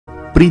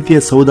ಪ್ರೀತಿಯ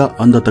ಸೌಧ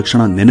ಅಂದ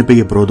ತಕ್ಷಣ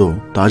ನೆನಪಿಗೆ ಬರೋದು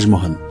ತಾಜ್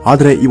ಮಹಲ್.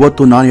 ಆದ್ರೆ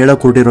ಇವತ್ತು ನಾನು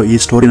ಹೇಳಕ್ ಹೊರಟಿರೋ ಈ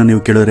ಸ್ಟೋರಿನ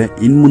ನೀವು ಕೇಳಿದ್ರೆ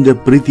ಇನ್ ಮುಂದೆ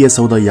ಪ್ರೀತಿಯ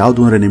ಸೌಧ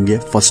ಯಾವ್ದು ಅಂದ್ರೆ ನಿಮ್ಗೆ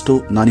ಫಸ್ಟ್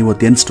ನಾನು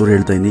ಇವತ್ತೇನ್ ಸ್ಟೋರಿ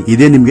ಹೇಳ್ತಾ ಇದ್ದೀನಿ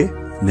ಇದೇ ನಿಮ್ಗೆ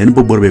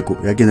ನೆನಪು ಬರಬೇಕು.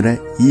 ಯಾಕೆಂದ್ರೆ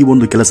ಈ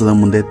ಒಂದು ಕೆಲಸದ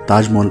ಮುಂದೆ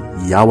ತಾಜ್ ಮಹಲ್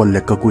ಯಾವ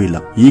ಲೆಕ್ಕಕ್ಕೂ ಇಲ್ಲ.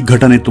 ಈ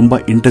ಘಟನೆ ತುಂಬಾ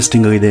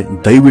ಇಂಟ್ರೆಸ್ಟಿಂಗ್ ಆಗಿದೆ.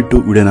 ದಯವಿಟ್ಟು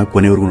ವಿಡಿಯೋನ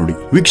ಕೊನೆವರೆಗೂ ನೋಡಿ.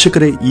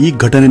 ವೀಕ್ಷಕರೇ, ಈ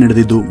ಘಟನೆ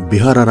ನಡೆದಿದ್ದು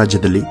ಬಿಹಾರ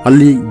ರಾಜ್ಯದಲ್ಲಿ.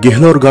 ಅಲ್ಲಿ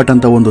ಗೆಹ್ಲೋರ್ ಘಾಟ್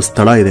ಅಂತ ಒಂದು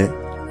ಸ್ಥಳ ಇದೆ.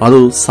 ಅದು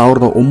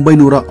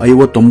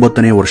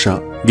 1959ನೇ ವರ್ಷ.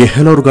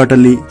 ಗೆಹ್ಲೋರ್ ಘಾಟ್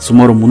ಅಲ್ಲಿ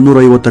ಸುಮಾರು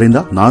 350ರಿಂದ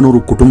 400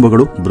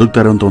 ಕುಟುಂಬಗಳು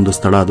ಬದುಕ್ತಾ ಇರುವಂತಹ ಒಂದು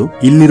ಸ್ಥಳ ಅದು.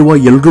 ಇಲ್ಲಿರುವ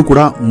ಎಲ್ಲರೂ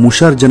ಕೂಡ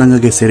ಮುಷಾರ್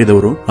ಜನಾಂಗಕ್ಕೆ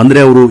ಸೇರಿದವರು. ಅಂದ್ರೆ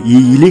ಅವರು ಈ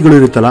ಇಲಿಗಳು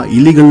ಇರುತ್ತಲ್ಲ,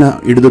 ಇಲಿಗಳನ್ನ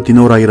ಹಿಡಿದು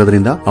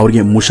ತಿನ್ನೋರಾಗಿರೋದ್ರಿಂದ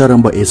ಅವರಿಗೆ ಮುಷಾರ್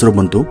ಎಂಬ ಹೆಸರು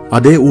ಬಂತು.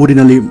 ಅದೇ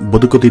ಊರಿನಲ್ಲಿ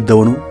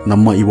ಬದುಕುತ್ತಿದ್ದವನು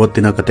ನಮ್ಮ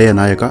ಇವತ್ತಿನ ಕಥೆಯ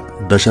ನಾಯಕ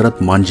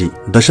ದಶರಥ್ ಮಾಂಜಿ.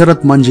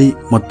 ದಶರಥ್ ಮಾಂಜಿ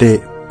ಮತ್ತೆ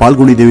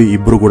ಪಾಲ್ಗುಣಿ ದೇವಿ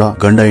ಇಬ್ರು ಕೂಡ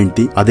ಗಂಡ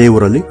ಹೆಂಡತಿ ಅದೇ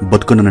ಊರಲ್ಲಿ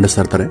ಬದುಕನ್ನು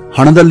ನಡೆಸ್ತಾ ಇರ್ತಾರೆ.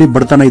 ಹಣದಲ್ಲಿ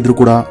ಬಡತನ ಇದ್ರು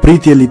ಕೂಡ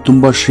ಪ್ರೀತಿಯಲ್ಲಿ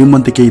ತುಂಬಾ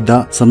ಶ್ರೀಮಂತಿಕೆ ಇದ್ದ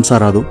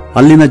ಸಂಸಾರ ಅದು.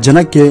 ಅಲ್ಲಿನ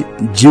ಜನಕ್ಕೆ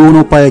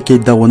ಜೀವನೋಪಾಯಕ್ಕೆ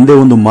ಇದ್ದ ಒಂದೇ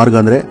ಒಂದು ಮಾರ್ಗ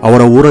ಅಂದ್ರೆ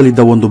ಅವರ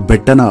ಊರಲ್ಲಿದ್ದ ಒಂದು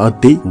ಬೆಟ್ಟನ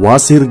ಹತ್ತಿ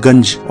ವಾಸಿರ್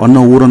ಗಂಜ್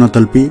ಅನ್ನೋ ಊರನ್ನು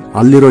ತಲುಪಿ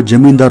ಅಲ್ಲಿರೋ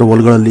ಜಮೀನ್ದಾರ್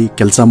ಹೊಲಗಳಲ್ಲಿ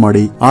ಕೆಲಸ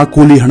ಮಾಡಿ ಆ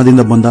ಕೂಲಿ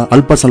ಹಣದಿಂದ ಬಂದ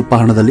ಅಲ್ಪ ಸ್ವಲ್ಪ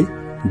ಹಣದಲ್ಲಿ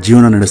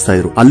ಜೀವನ ನಡೆಸ್ತಾ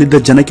ಇದ್ರು. ಅಲ್ಲಿದ್ದ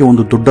ಜನಕ್ಕೆ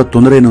ಒಂದು ದೊಡ್ಡ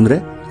ತೊಂದರೆ ಏನಂದ್ರೆ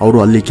ಅವರು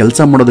ಅಲ್ಲಿ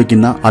ಕೆಲಸ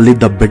ಮಾಡೋದಕ್ಕಿಂತ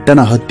ಅಲ್ಲಿದ್ದ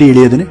ಬೆಟ್ಟನ ಹತ್ತಿ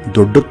ಇಳಿಯೋದೇನೆ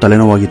ದೊಡ್ಡ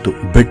ತಲೆನೋವಾಗಿತ್ತು.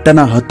 ಬೆಟ್ಟನ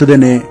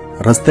ಹತ್ತದೇನೆ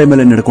ರಸ್ತೆ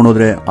ಮೇಲೆ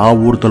ನಡ್ಕೊಂಡೋದ್ರೆ ಆ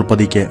ಊರು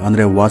ತಲುಪೋದಿಕ್ಕೆ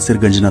ಅಂದ್ರೆ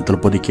ವಾಸಿರ್ ಗಂಜ್ನ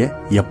ತಲುಪೋದಿಕ್ಕೆ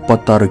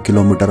 76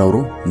 ಕಿಲೋಮೀಟರ್ ಅವರು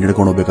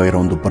ನಡ್ಕೊಂಡು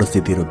ಹೋಗಬೇಕಾಗಿರೋ ಒಂದು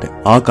ಪರಿಸ್ಥಿತಿ ಇರುತ್ತೆ.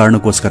 ಆ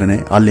ಕಾರಣಕ್ಕೋಸ್ಕರನೇ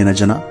ಅಲ್ಲಿನ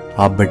ಜನ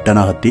ಆ ಬೆಟ್ಟನ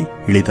ಹತ್ತಿ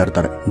ಇಳಿತಾ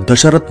ಇರ್ತಾರೆ.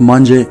 ದಶರಥ್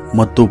ಮಾಂಜೆ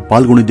ಮತ್ತು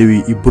ಪಾಲ್ಗುಣಿ ದೇವಿ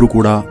ಇಬ್ಬರು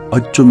ಕೂಡ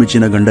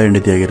ಅಚ್ಚುಮೆಚ್ಚಿನ ಗಂಡ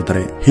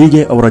ಹೆಂಡತಿಯಾಗಿರ್ತಾರೆ.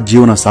 ಹೀಗೆ ಅವರ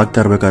ಜೀವನ ಸಾಗ್ತಾ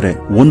ಇರ್ಬೇಕಾದ್ರೆ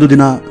ಒಂದು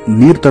ದಿನ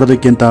ನೀರ್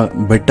ತರೋದಕ್ಕೆ ಅಂತ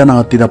ಬೆಟ್ಟನ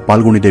ಹತ್ತಿದ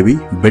ಪಾಲ್ಗುಣಿ ದೇವಿ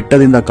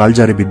ಬೆಟ್ಟದಿಂದ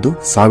ಕಾಲ್ಜಾರಿ ಬಿದ್ದು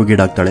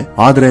ಸಾವಿಗೀಡಾಗ್ತಾಳೆ.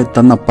 ಆದ್ರೆ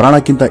ತನ್ನ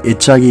ಪ್ರಾಣಕ್ಕಿಂತ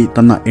ಹೆಚ್ಚಾಗಿ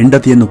ತನ್ನ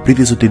ಹೆಂಡತಿಯನ್ನು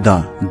ಪ್ರೀತಿಸುತ್ತಿದ್ದ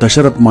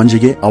ದಶರಥ್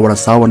ಮಾಂಜಿಗೆ ಅವಳ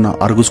ಸಾವನ್ನ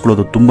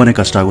ಅರಗಿಸ್ಕೊಳ್ಳೋದು ತುಂಬಾನೇ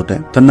ಕಷ್ಟ ಆಗುತ್ತೆ.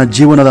 ತನ್ನ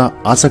ಜೀವನದ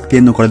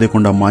ಆಸಕ್ತಿಯನ್ನು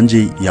ಕಳೆದುಕೊಂಡ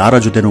ಮಾಂಜಿ ಯಾರ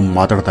ಜೊತೆನೂ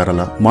ಮಾತಾಡ್ತಾ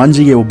ಇರಲ್ಲ.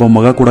 ಮಾಂಜಿಗೆ ಒಬ್ಬ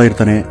ಮಗ ಕೂಡ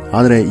ಇರ್ತಾನೆ.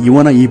 ಆದ್ರೆ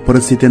ಇವನ ಈ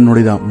ಪರಿಸ್ಥಿತಿಯನ್ನು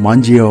ನೋಡಿದ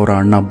ಮಾಂಜಿ ಅವರ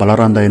ಅಣ್ಣ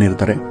ಬಲರಾಂದ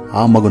ಏನಿರ್ತಾರೆ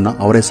ಆ ಮಗನ್ನ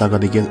ಅವರೇ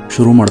ಸಾಕೋದಿಕ್ಕೆ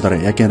ಶುರು ಮಾಡ್ತಾರೆ.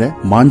 ಯಾಕೆಂದ್ರೆ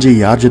ಮಾಂಜಿ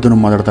ಯಾರ ಜೊತೆನೂ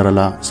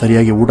ಮಾತಾಡ್ತಾರಲ್ಲ,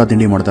 ಸರಿಯಾಗಿ ಊಟ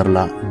ತಿಂಡಿ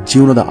ಮಾಡ್ತಾರಲ್ಲ,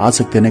 ಜೀವನದ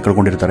ಆಸಕ್ತಿಯನ್ನೇ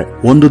ಕಳ್ಕೊಂಡಿರ್ತಾರೆ.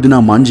 ಒಂದು ದಿನ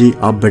ಮಾಂಜಿ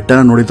ಆ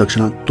ಬೆಟ್ಟನ ನೋಡಿದ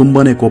ತಕ್ಷಣ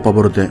ತುಂಬಾನೇ ಕೋಪ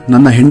ಬರುತ್ತೆ.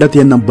 ನನ್ನ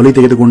ಹೆಂಡತಿಯನ್ನ ಬಲಿ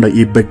ತೆಗೆದುಕೊಂಡ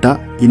ಈ ಬೆಟ್ಟ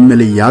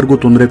ಇನ್ಮೇಲೆ ಯಾರಿಗೂ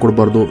ತೊಂದರೆ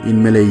ಕೊಡಬಾರ್ದು,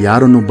 ಇನ್ಮೇಲೆ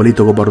ಯಾರನ್ನು ಬಲಿ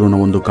ತಗೋಬಾರ್ದು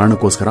ಅನ್ನೋ ಒಂದು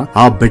ಕಾರಣಕ್ಕೋಸ್ಕರ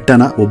ಆ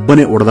ಬೆಟ್ಟನ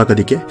ಒಬ್ಬನೇ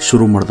ಒಡೆದಾಕೋದಿಕ್ಕೆ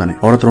ಶುರು ಮಾಡ್ತಾನೆ.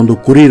 ಅವ್ರ ಹತ್ರ ಒಂದು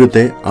ಕುರಿ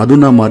ಇರುತ್ತೆ,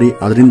 ಅದನ್ನ ಮಾರಿ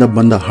ಅದರಿಂದ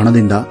ಬಂದ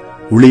ಹಣದಿಂದ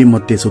ಹುಳಿ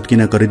ಮತ್ತೆ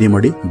ಸುತ್ಕಿನ ಖರೀದಿ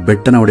ಮಾಡಿ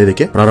ಬೆಟ್ಟನ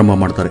ಹೊಡೆಯೋದಕ್ಕೆ ಪ್ರಾರಂಭ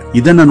ಮಾಡ್ತಾರೆ.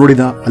 ಇದನ್ನ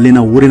ನೋಡಿದ ಅಲ್ಲಿನ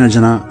ಊರಿನ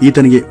ಜನ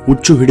ಈತನಿಗೆ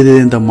ಹುಚ್ಚು ಹಿಡಿದಿದೆ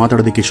ಅಂತ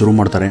ಮಾತಾಡೋದಕ್ಕೆ ಶುರು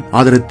ಮಾಡ್ತಾರೆ.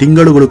 ಆದ್ರೆ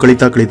ತಿಂಗಳುಗಳು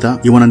ಕಳೀತಾ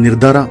ಇವನ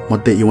ನಿರ್ಧಾರ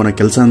ಮತ್ತೆ ಇವನ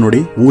ಕೆಲಸ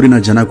ನೋಡಿ ಊರಿನ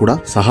ಜನ ಕೂಡ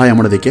ಸಹಾಯ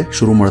ಮಾಡೋದಕ್ಕೆ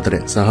ಶುರು ಮಾಡ್ತಾರೆ.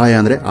 ಸಹಾಯ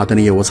ಅಂದ್ರೆ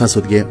ಆತನಿಗೆ ಹೊಸ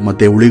ಸುತ್ತಿಗೆ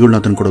ಮತ್ತೆ ಹುಳಿಗಳನ್ನ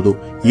ತಂದ್ಕೊಡೋದು,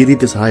 ಈ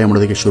ರೀತಿ ಸಹಾಯ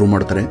ಮಾಡೋದಕ್ಕೆ ಶುರು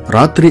ಮಾಡ್ತಾರೆ.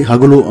 ರಾತ್ರಿ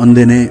ಹಗಲು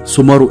ಅಂದೇನೆ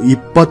ಸುಮಾರು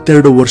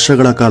 22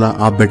 ವರ್ಷಗಳ ಕಾಲ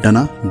ಆ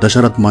ಬೆಟ್ಟನ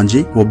ದಶರಥ್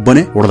ಮಾಂಜಿ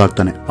ಒಬ್ಬನೇ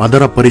ಹೊಡೆದಾಕ್ತಾನೆ.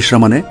 ಅದರ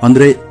ಪರಿಶ್ರಮನೆ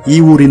ಅಂದ್ರೆ ಈ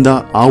ಊರಿಂದ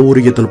ಆ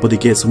ಊರಿಗೆ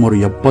ತಲುಪೋದಕ್ಕೆ ಸುಮಾರು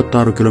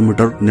 76 ಕಿಲೋಮೀಟರ್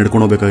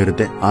ನಡ್ಕೊಂಡು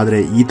ಹೋಗಬೇಕಾಗಿರುತ್ತೆ. ಆದ್ರೆ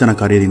ಈತನ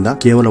ಕಾರ್ಯದಿಂದ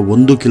ಕೇವಲ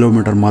 1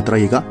 ಕಿಲೋಮೀಟರ್ ಮಾತ್ರ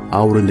ಈಗ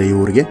ಆ ಊರಿಂದ ಈ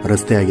ಊರಿಗೆ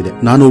ರಸ್ತೆ ಆಗಿದೆ.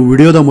 ನಾನು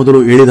ವಿಡಿಯೋದ ಮೊದಲು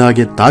ಹೇಳಿದ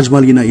ಹಾಗೆ ತಾಜ್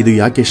ಮಹಲ್ಗಿನ ಇದು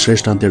ಯಾಕೆ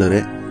ಶ್ರೇಷ್ಠ ಅಂತ ಹೇಳಿದ್ರೆ,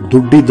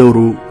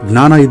 ದುಡ್ಡಿದ್ದವರು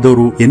ಜ್ಞಾನ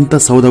ಇದ್ದವರು ಎಂತ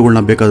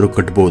ಸೌಧಗಳನ್ನ ಬೇಕಾದ್ರೂ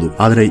ಕಟ್ಟಬಹುದು.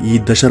 ಆದ್ರೆ ಈ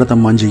ದಶರಥ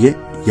ಮಾಂಜಿಗೆ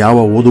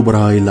ಯಾವ ಓದು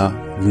ಬರಹ ಇಲ್ಲ,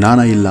 ಜ್ಞಾನ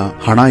ಇಲ್ಲ,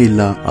 ಹಣ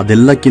ಇಲ್ಲ.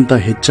 ಅದೆಲ್ಲಕ್ಕಿಂತ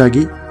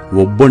ಹೆಚ್ಚಾಗಿ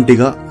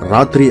ಒಬ್ಬಂಟಿಗ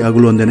ರಾತ್ರಿ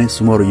ಹಗಲು ಅಂದೇನೆ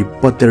ಸುಮಾರು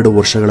 22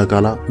 ವರ್ಷಗಳ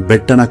ಕಾಲ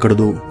ಬೆಟ್ಟನ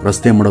ಕಡಿದು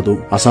ರಸ್ತೆ ಮಾಡೋದು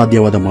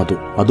ಅಸಾಧ್ಯವಾದ ಮಾತು.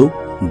 ಅದು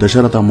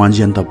ದಶರಥ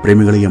ಮಾಂಜಿ ಅಂತ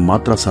ಪ್ರೇಮಿಗಳಿಗೆ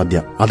ಮಾತ್ರ ಸಾಧ್ಯ.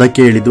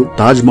 ಅದಕ್ಕೆ ಹೇಳಿದ್ದು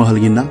ತಾಜ್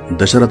ಮಹಲ್ಗಿನ್ನ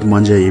ದಶರಥ್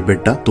ಮಾಂಜಿಯ ಈ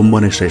ಬೆಟ್ಟ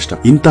ತುಂಬಾನೇ ಶ್ರೇಷ್ಠ.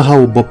 ಇಂತಹ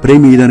ಒಬ್ಬ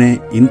ಪ್ರೇಮಿ ಇದಾನೆ,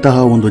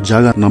 ಇಂತಹ ಒಂದು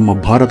ಜಾಗ ನಮ್ಮ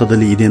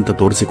ಭಾರತದಲ್ಲಿ ಇದೆ ಅಂತ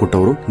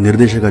ತೋರಿಸಿಕೊಟ್ಟವರು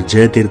ನಿರ್ದೇಶಕ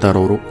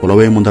ಜಯತೀರ್ಥರ್ ಅವರು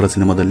ಒಲವೇ ಮುಂದರ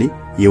ಸಿನಿಮಾದಲ್ಲಿ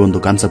ಈ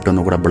ಒಂದು ಕಾನ್ಸೆಪ್ಟ್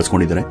ಅನ್ನು ಕೂಡ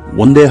ಬಳಸ್ಕೊಂಡಿದ್ದಾರೆ.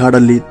 ಒಂದೇ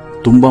ಹಾಡಲ್ಲಿ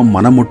ತುಂಬಾ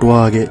ಮನಮುಟ್ಟುವ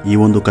ಹಾಗೆ ಈ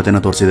ಒಂದು ಕಥೆನ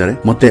ತೋರಿಸಿದ್ದಾರೆ.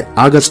 ಮತ್ತೆ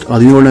ಆಗಸ್ಟ್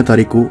 17ನೇ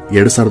ತಾರೀಕು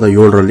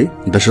 2007ರಲ್ಲಿ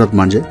ದಶರಥ್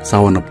ಮಾಂಜೆ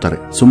ಸಾವನ್ನಪ್ಪುತ್ತಾರೆ.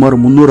 ಸುಮಾರು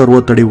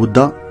 360 ಅಡಿ ಉದ್ದ,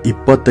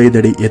 25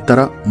 ಅಡಿ ಎತ್ತರ,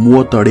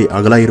 30 ಅಡಿ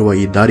ಅಗಲ ಇರುವ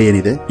ಈ ದಾರಿ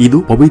ಏನಿದೆ ಇದು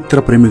ಪವಿತ್ರ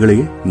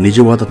ಪ್ರೇಮಿಗಳಿಗೆ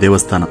ನಿಜವಾದ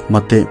ದೇವಸ್ಥಾನ.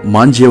 ಮತ್ತೆ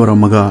ಮಾಂಜಿಯವರ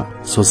ಮಗ,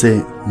 ಸೊಸೆ,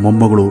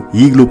 ಮೊಮ್ಮಗಳು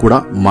ಈಗಲೂ ಕೂಡ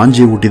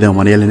ಮಾಂಜಿ ಹುಟ್ಟಿದ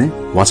ಮನೆಯಲ್ಲೇನೆ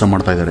ವಾಸ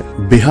ಮಾಡ್ತಾ ಇದ್ದಾರೆ.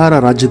 ಬಿಹಾರ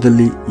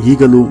ರಾಜ್ಯದಲ್ಲಿ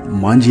ಈಗಲೂ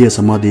ಮಾಂಜಿಯ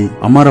ಸಮಾಧಿ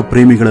ಅಮರ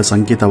ಪ್ರೇಮಿಗಳ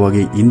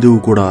ಸಂಕೇತವಾಗಿ ಇಂದಿಗೂ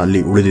ಕೂಡ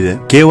ಅಲ್ಲಿ ಉಳಿದಿದೆ.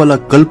 ಕೇವಲ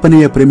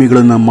ಕಲ್ಪನೆಯ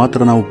ಪ್ರೇಮಿಗಳನ್ನ ಮಾತ್ರ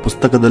ನಾವು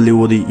ಪುಸ್ತಕದಲ್ಲಿ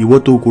ಓದಿ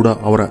ಇವತ್ತೂ ಕೂಡ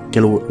ಅವರ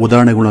ಕೆಲವು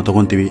ಉದಾಹರಣೆಗಳನ್ನ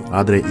ತಗೊಂತೀವಿ.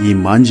 ಆದ್ರೆ ಈ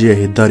ಮಾಂಜಿಯ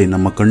ಹೆದ್ದಾರಿ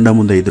ನಮ್ಮ ಕಣ್ಣ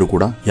ಮುಂದೆ ಇದ್ರೂ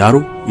ಕೂಡ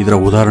ಯಾರು ಇದರ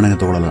ಉದಾಹರಣೆ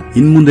ತಗೊಳ್ಳಲ್ಲ.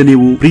 ಇನ್ಮುಂದೆ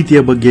ನೀವು ಪ್ರೀತಿಯ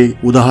ಬಗ್ಗೆ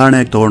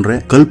ಉದಾಹರಣೆ ತಗೊಂಡ್ರೆ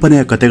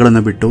ಕಲ್ಪನೆಯ ಕಥೆಗಳನ್ನ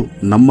ಬಿಟ್ಟು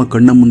ನಮ್ಮ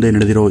ಕಣ್ಣ ಮುಂದೆ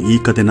ನಡೆದಿರೋ ಈ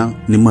ಕಥೆನ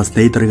ನಿಮ್ಮ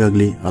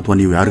ಸ್ನೇಹಿತರಿಗಾಗ್ಲಿ ಅಥವಾ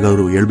ನೀವು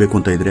ಯಾರಿಗಾದ್ರೂ ಹೇಳ್ಬೇಕು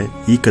ಅಂತ ಇದ್ರೆ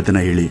ಈ ಕಥೆನ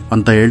ಹೇಳಿ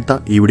ಅಂತ ಹೇಳ್ತಾ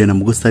ಈ ವಿಡಿಯೋನ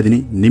ಮುಗಿಸ್ತಾ ಇದೀನಿ.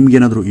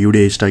 ನಿಮ್ಗೇನಾದ್ರೂ ಈ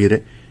ವಿಡಿಯೋ ಇಷ್ಟ ಆಗಿದ್ರೆ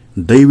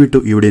ದಯವಿಟ್ಟು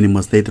ಈ ವಿಡಿಯೋ ನಿಮ್ಮ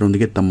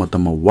ಸ್ನೇಹಿತರೊಂದಿಗೆ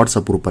ತಮ್ಮ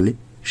ವಾಟ್ಸ್ಆಪ್ ಗ್ರೂಪ್ ಅಲ್ಲಿ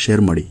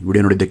ಶೇರ್ ಮಾಡಿ.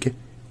 ವಿಡಿಯೋ ನೋಡಿದ್ದಕ್ಕೆ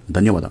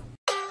ಧನ್ಯವಾದ.